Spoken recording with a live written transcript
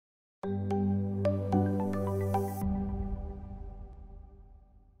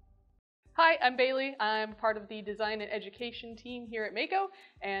I'm Bailey. I'm part of the design and education team here at Mako,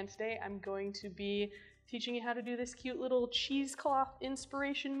 and today I'm going to be teaching you how to do this cute little cheesecloth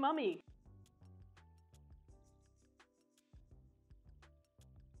inspiration mummy.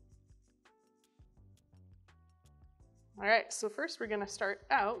 Alright, so first we're going to start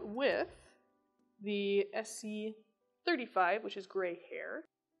out with the SC35, which is gray hair.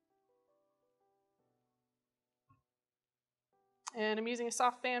 And I'm using a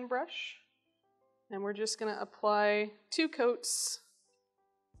soft band brush, and we're just going to apply 2 coats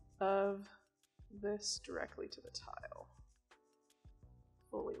of this directly to the tile.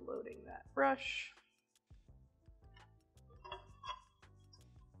 Fully loading that brush.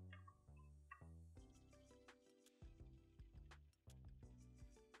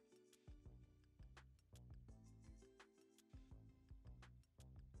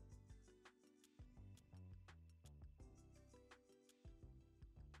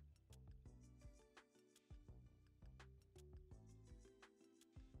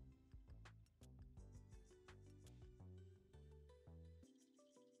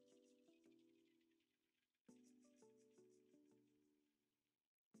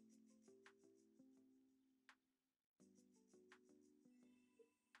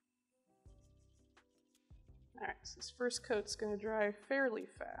 Alright, so this first coat's going to dry fairly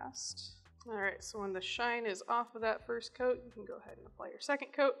fast. Alright, so when the shine is off of that first coat, you can go ahead and apply your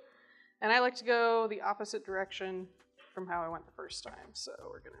second coat. And I like to go the opposite direction from how I went the first time. So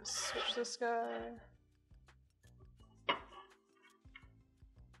we're going to switch this guy. I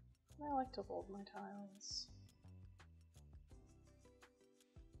like to hold my tiles.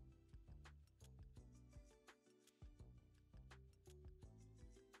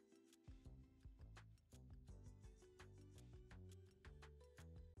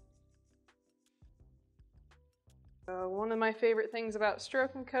 One of my favorite things about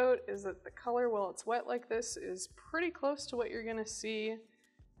stroke and coat is that the color, while it's wet like this, is pretty close to what you're going to see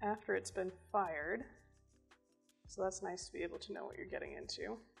after it's been fired. So that's nice to be able to know what you're getting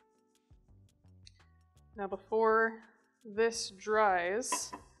into. Now before this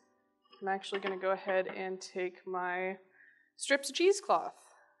dries, I'm actually going to go ahead and take my strips of cheesecloth.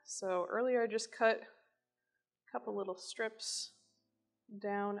 So earlier I just cut a couple little strips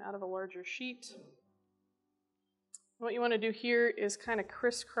down out of a larger sheet. What you want to do here is kind of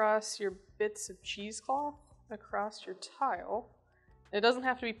crisscross your bits of cheesecloth across your tile. It doesn't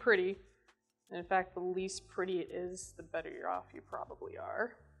have to be pretty. And in fact, the least pretty it is, the better you're off you probably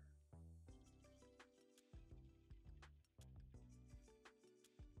are.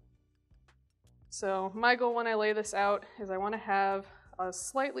 So my goal when I lay this out is I want to have a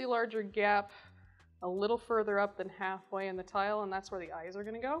slightly larger gap a little further up than halfway in the tile, and that's where the eyes are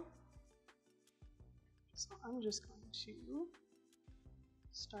going to go. So I'm just going to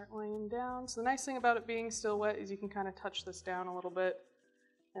start laying down. So the nice thing about it being still wet is you can kind of touch this down a little bit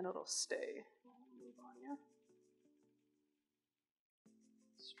and it'll stay. Move on you.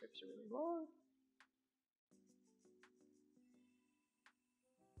 Strips are really long.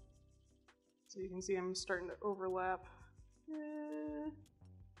 So you can see I'm starting to overlap right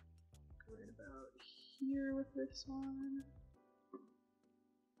about here with this one.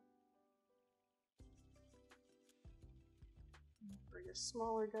 Bring a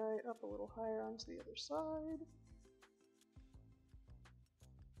smaller guy up a little higher onto the other side.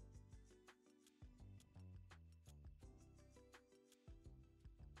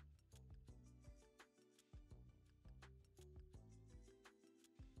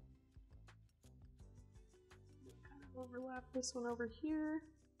 Kind of overlap this one over here.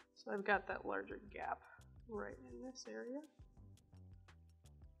 So I've got that larger gap right in this area.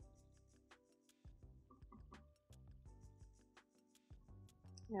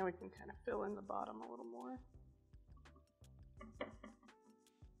 Now we can kind of fill in the bottom a little more.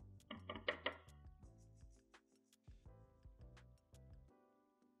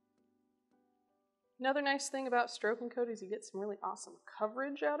 Another nice thing about stroke and coat is you get some really awesome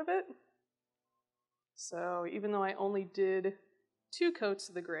coverage out of it. So even though I only did 2 coats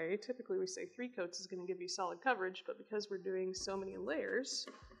of the gray, typically we say 3 coats is going to give you solid coverage, but because we're doing so many layers,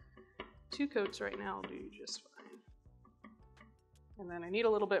 2 coats right now will do just fine. And then I need a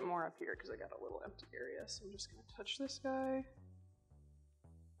little bit more up here because I got a little empty area. So I'm just going to touch this guy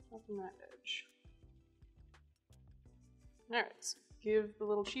up in that edge. Alright, so give the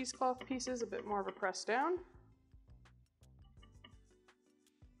little cheesecloth pieces a bit more of a press down.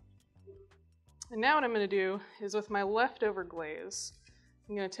 And now what I'm going to do is with my leftover glaze,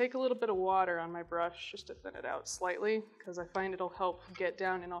 I'm going to take a little bit of water on my brush just to thin it out slightly because I find it'll help get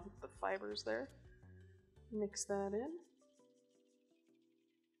down in all the fibers there. Mix that in.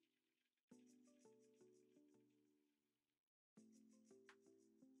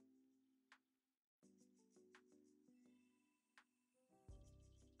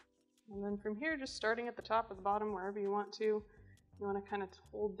 And then from here, just starting at the top or the bottom, wherever you want to, you want to kind of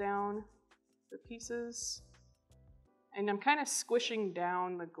hold down the pieces. And I'm kind of squishing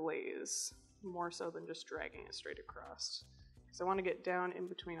down the glaze more so than just dragging it straight across, because I want to get down in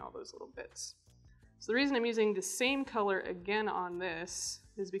between all those little bits. So the reason I'm using the same color again on this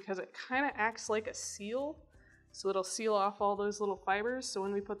is because it kind of acts like a seal. So it'll seal off all those little fibers. So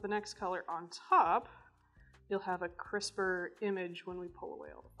when we put the next color on top, you'll have a crisper image when we pull away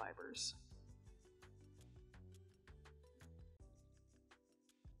all the fibers.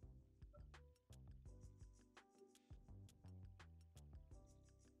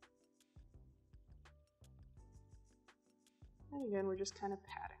 And again, we're just kind of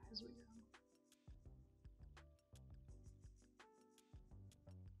patting as we go.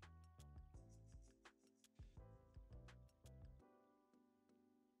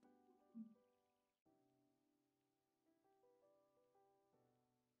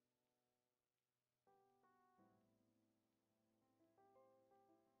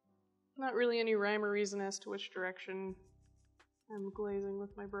 Not really any rhyme or reason as to which direction I'm glazing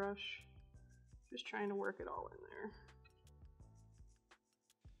with my brush. Just trying to work it all in there.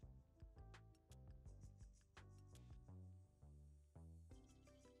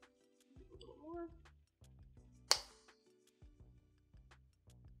 A little more.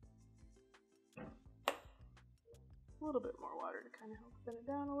 A little bit more water to kind of help thin it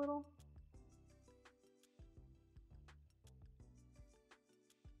down a little.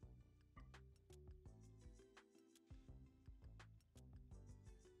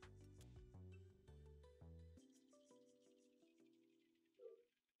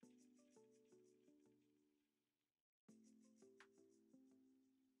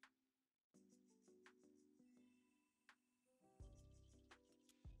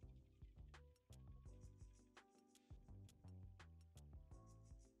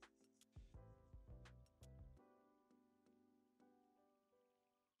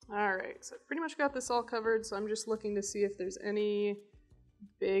 Alright, so I've pretty much got this all covered, so I'm just looking to see if there's any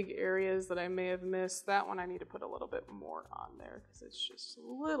big areas that I may have missed. That one I need to put a little bit more on there because it's just a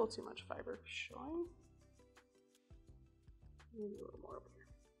little too much fiber showing. Maybe a little more over here.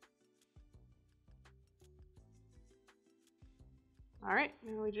 Alright,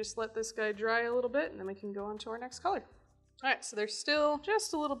 now we just let this guy dry a little bit and then we can go on to our next color. Alright, so there's still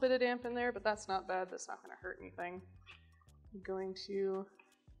just a little bit of damp in there, but that's not bad. That's not going to hurt anything. I'm going to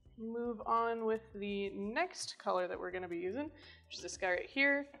move on with the next color that we're going to be using, which is this guy right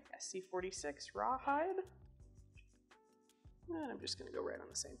here, SC46 Rawhide. And I'm just going to go right on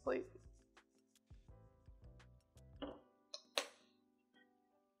the same plate.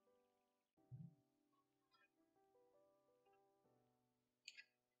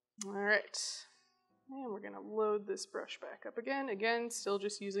 All right, and we're going to load this brush back up again. Again, still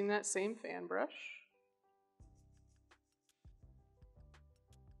just using that same fan brush.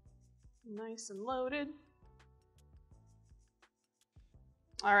 Nice and loaded.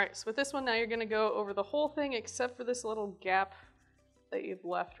 All right, so with this one now you're gonna go over the whole thing except for this little gap that you've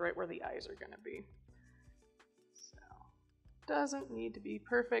left right where the eyes are gonna be. So, doesn't need to be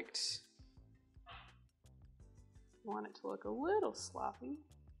perfect. Want it to look a little sloppy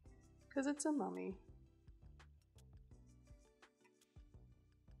because it's a mummy.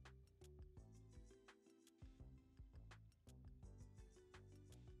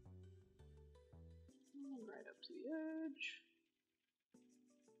 Right up to the edge.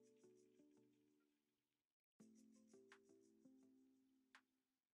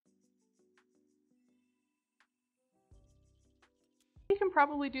 You can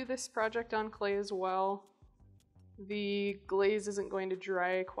probably do this project on clay as well. The glaze isn't going to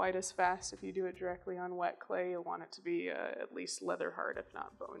dry quite as fast if you do it directly on wet clay. You'll want it to be at least leather hard, if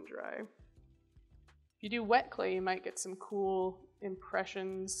not bone dry. If you do wet clay, you might get some cool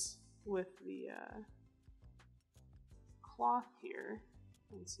impressions with the cloth here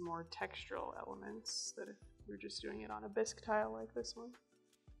and some more textural elements that if you're just doing it on a bisque tile like this one.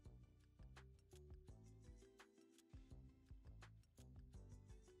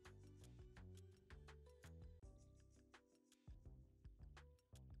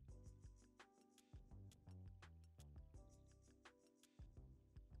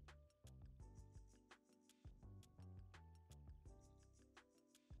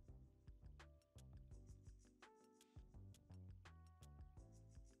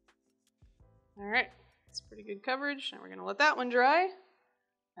 All right, it's pretty good coverage. Now we're gonna let that one dry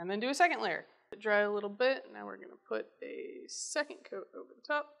and then do a second layer. Let it dry a little bit. Now we're gonna put a second coat over the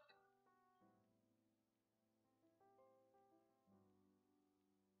top.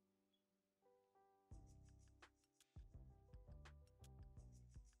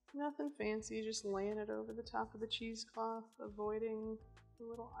 Nothing fancy, just laying it over the top of the cheesecloth, avoiding the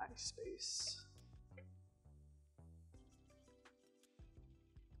little eye space.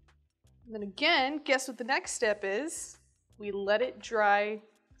 And then again, guess what the next step is? We let it dry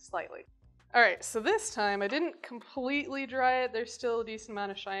slightly. All right, so this time I didn't completely dry it. There's still a decent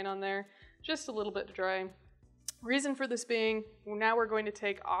amount of shine on there, just a little bit to dry. Reason for this being, now we're going to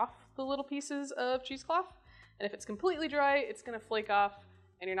take off the little pieces of cheesecloth, and if it's completely dry, it's gonna flake off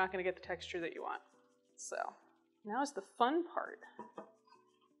and you're not gonna get the texture that you want. So, now is the fun part.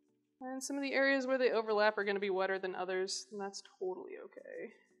 And some of the areas where they overlap are gonna be wetter than others, and that's totally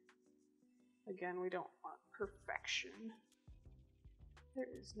okay. Again, we don't want perfection. There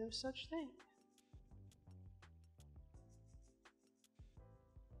is no such thing.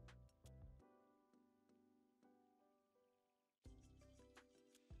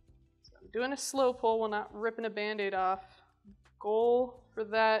 So I'm doing a slow pull while not ripping a band-aid off. Goal for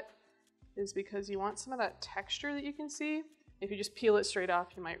that is because you want some of that texture that you can see. If you just peel it straight off,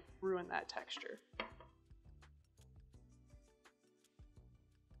 you might ruin that texture.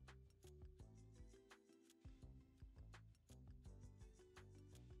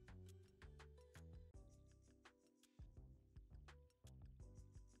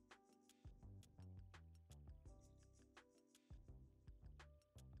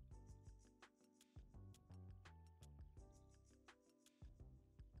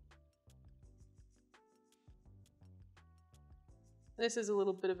 This is a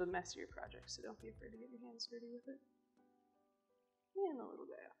little bit of a messier project, so don't be afraid to get your hands dirty with it. And the little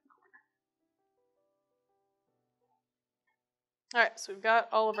guy off the corner. Alright, so we've got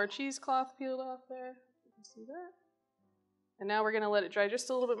all of our cheesecloth peeled off there. You can see that. And now we're going to let it dry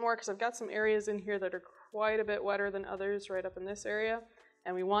just a little bit more because I've got some areas in here that are quite a bit wetter than others right up in this area.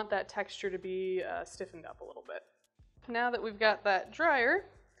 And we want that texture to be stiffened up a little bit. Now that we've got that drier,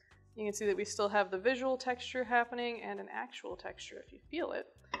 you can see that we still have the visual texture happening and an actual texture if you feel it.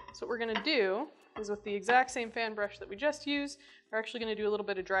 So what we're going to do is with the exact same fan brush that we just used, we're actually going to do a little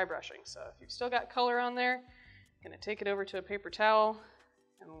bit of dry brushing. So if you've still got color on there, I'm going to take it over to a paper towel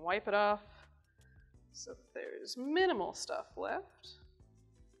and wipe it off so that there's minimal stuff left.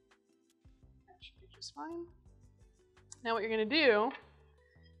 That should be just fine. Now what you're going to do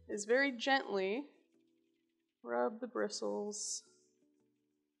is very gently rub the bristles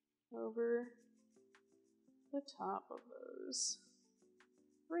over the top of those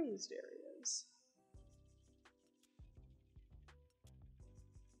raised areas.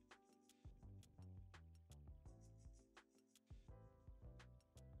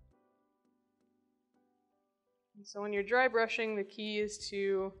 And so when you're dry brushing, the key is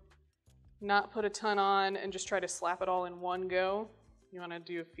to not put a ton on and just try to slap it all in one go. You want to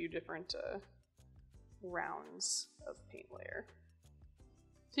do a few different rounds of paint layer.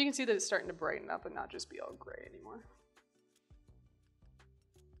 So you can see that it's starting to brighten up and not just be all gray anymore.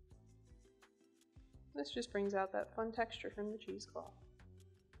 This just brings out that fun texture from the cheesecloth.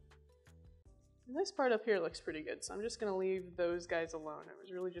 And this part up here looks pretty good, so I'm just going to leave those guys alone. It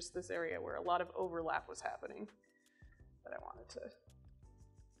was really just this area where a lot of overlap was happening that I wanted to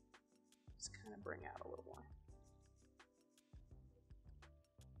just kind of bring out a little more.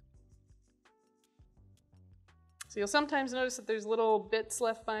 So you'll sometimes notice that there's little bits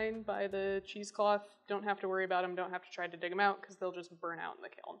left behind by the cheesecloth. Don't have to worry about them, don't have to try to dig them out because they'll just burn out in the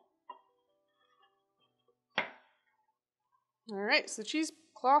kiln. All right, so the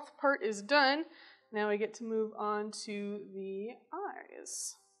cheesecloth part is done. Now we get to move on to the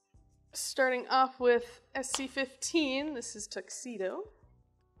eyes. Starting off with SC15, this is Tuxedo.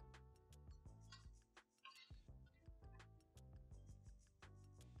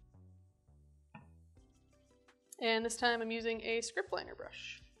 And this time I'm using a script liner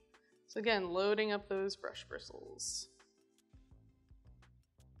brush. So again, loading up those brush bristles.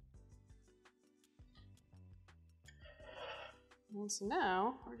 And so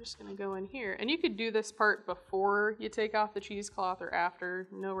now we're just gonna go in here. And you could do this part before you take off the cheesecloth or after.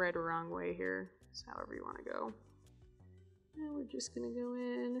 No right or wrong way here. It's however you wanna go. And we're just gonna go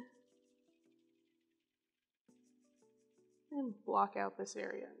in and block out this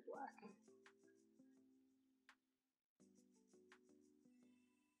area in black.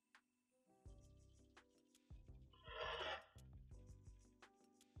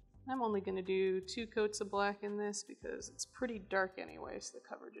 I'm only going to do 2 coats of black in this because it's pretty dark anyway, so the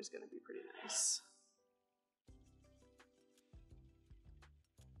coverage is going to be pretty nice.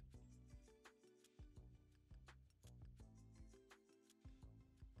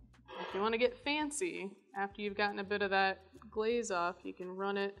 If you want to get fancy, after you've gotten a bit of that glaze off, you can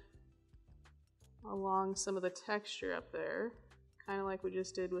run it along some of the texture up there, kind of like we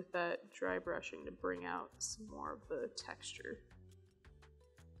just did with that dry brushing to bring out some more of the texture.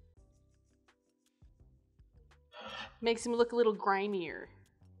 Makes him look a little grimier.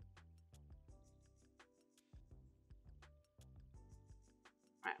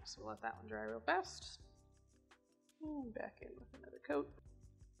 Alright, so we'll let that one dry real fast. And back in with another coat.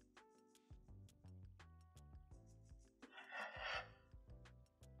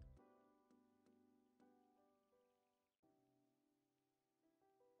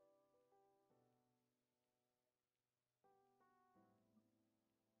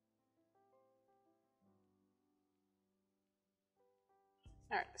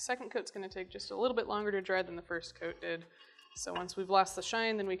 Alright, the second coat's going to take just a little bit longer to dry than the first coat did. So once we've lost the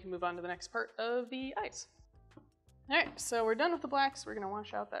shine, then we can move on to the next part of the eyes. Alright, so we're done with the blacks. We're going to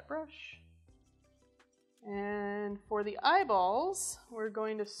wash out that brush. And for the eyeballs, we're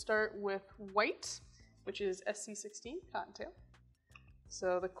going to start with white, which is SC16 Cottontail.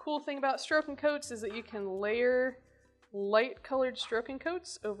 So the cool thing about stroking coats is that you can layer light colored stroking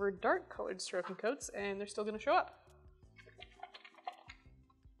coats over dark colored stroking coats, and they're still going to show up.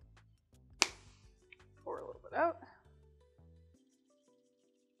 Pour a little bit out.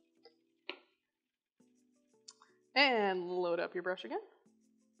 And load up your brush again.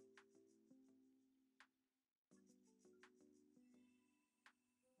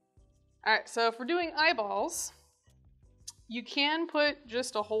 Alright, so if we're doing eyeballs, you can put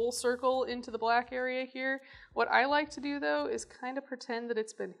just a whole circle into the black area here. What I like to do though is kind of pretend that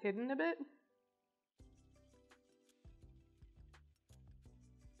it's been hidden a bit.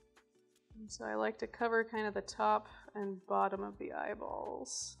 And so I like to cover kind of the top and bottom of the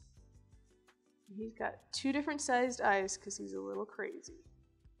eyeballs. He's got two different sized eyes because he's a little crazy.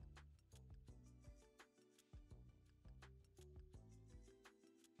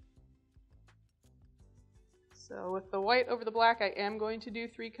 So with the white over the black, I am going to do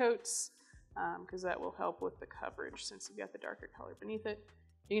 3 coats because that will help with the coverage since you've got the darker color beneath it.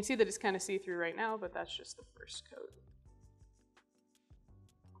 You can see that it's kind of see-through right now, but that's just the first coat.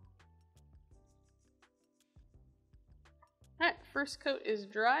 Alright, first coat is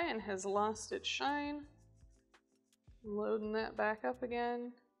dry and has lost its shine. Loading that back up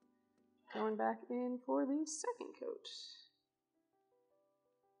again. Going back in for the second coat.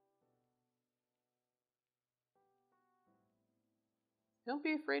 Don't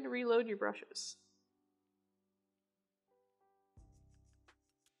be afraid to reload your brushes.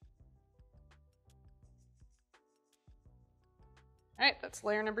 Alright, that's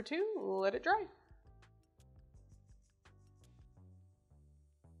layer number 2. Let it dry.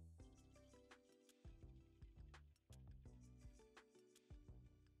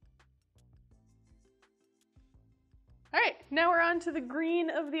 Alright, now we're on to the green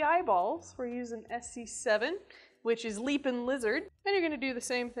of the eyeballs. We're using SC7, which is Leapin' Lizard. And you're going to do the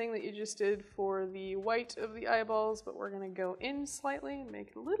same thing that you just did for the white of the eyeballs, but we're going to go in slightly and make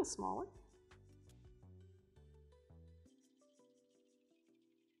it a little smaller.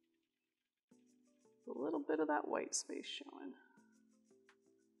 A little bit of that white space showing.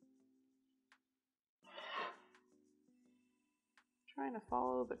 Trying to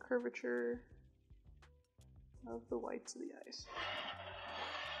follow the curvature of the whites of the eyes.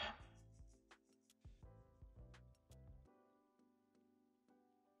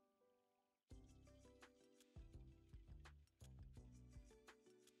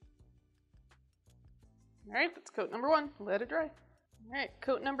 Alright, that's coat number 1. Let it dry. Alright,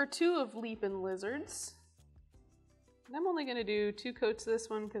 coat number 2 of Leapin' Lizards. And I'm only going to do 2 coats of this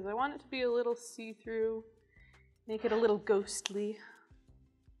one because I want it to be a little see-through, make it a little ghostly.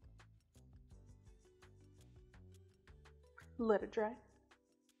 Let it dry.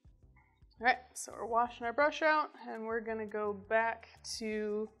 Alright, so we're washing our brush out and we're going to go back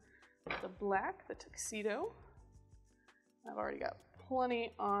to the black, the tuxedo. I've already got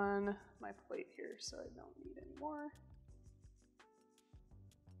plenty on my plate here, so I don't need any more.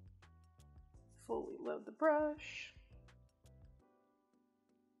 Fully load the brush.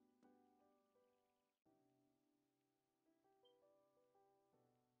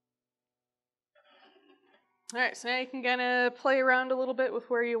 Alright, so now you can kind of play around a little bit with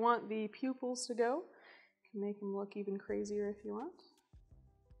where you want the pupils to go. You can make them look even crazier if you want.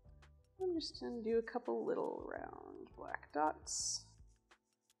 I'm just going to do a couple little round black dots.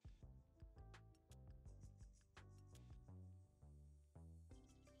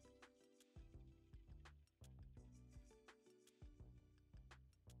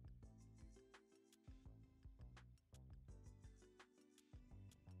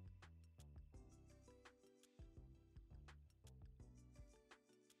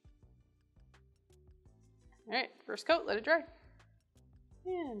 Alright, first coat, let it dry.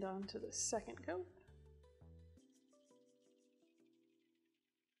 And on to the second coat.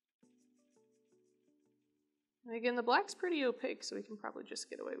 And again, the black's pretty opaque, so we can probably just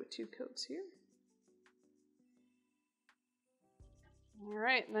get away with 2 coats here. All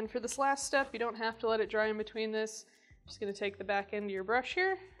right, and then for this last step, you don't have to let it dry in between this. I'm just going to take the back end of your brush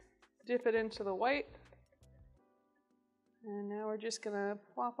here, dip it into the white, and now we're just going to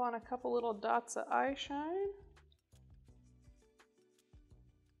plop on a couple little dots of eye shine.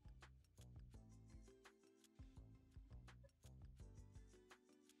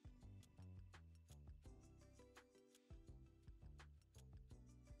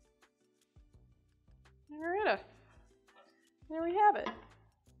 Alright, there we have it.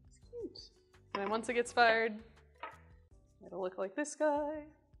 It's cute. And then once it gets fired, it'll look like this guy.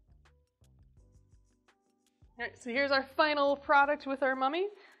 Alright, so here's our final product with our mummy.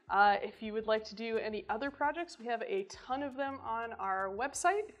 If you would like to do any other projects, we have a ton of them on our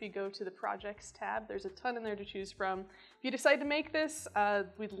website. If you go to the projects tab, there's a ton in there to choose from. If you decide to make this,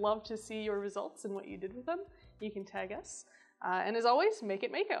 we'd love to see your results and what you did with them. You can tag us. And as always, make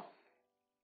it Mako.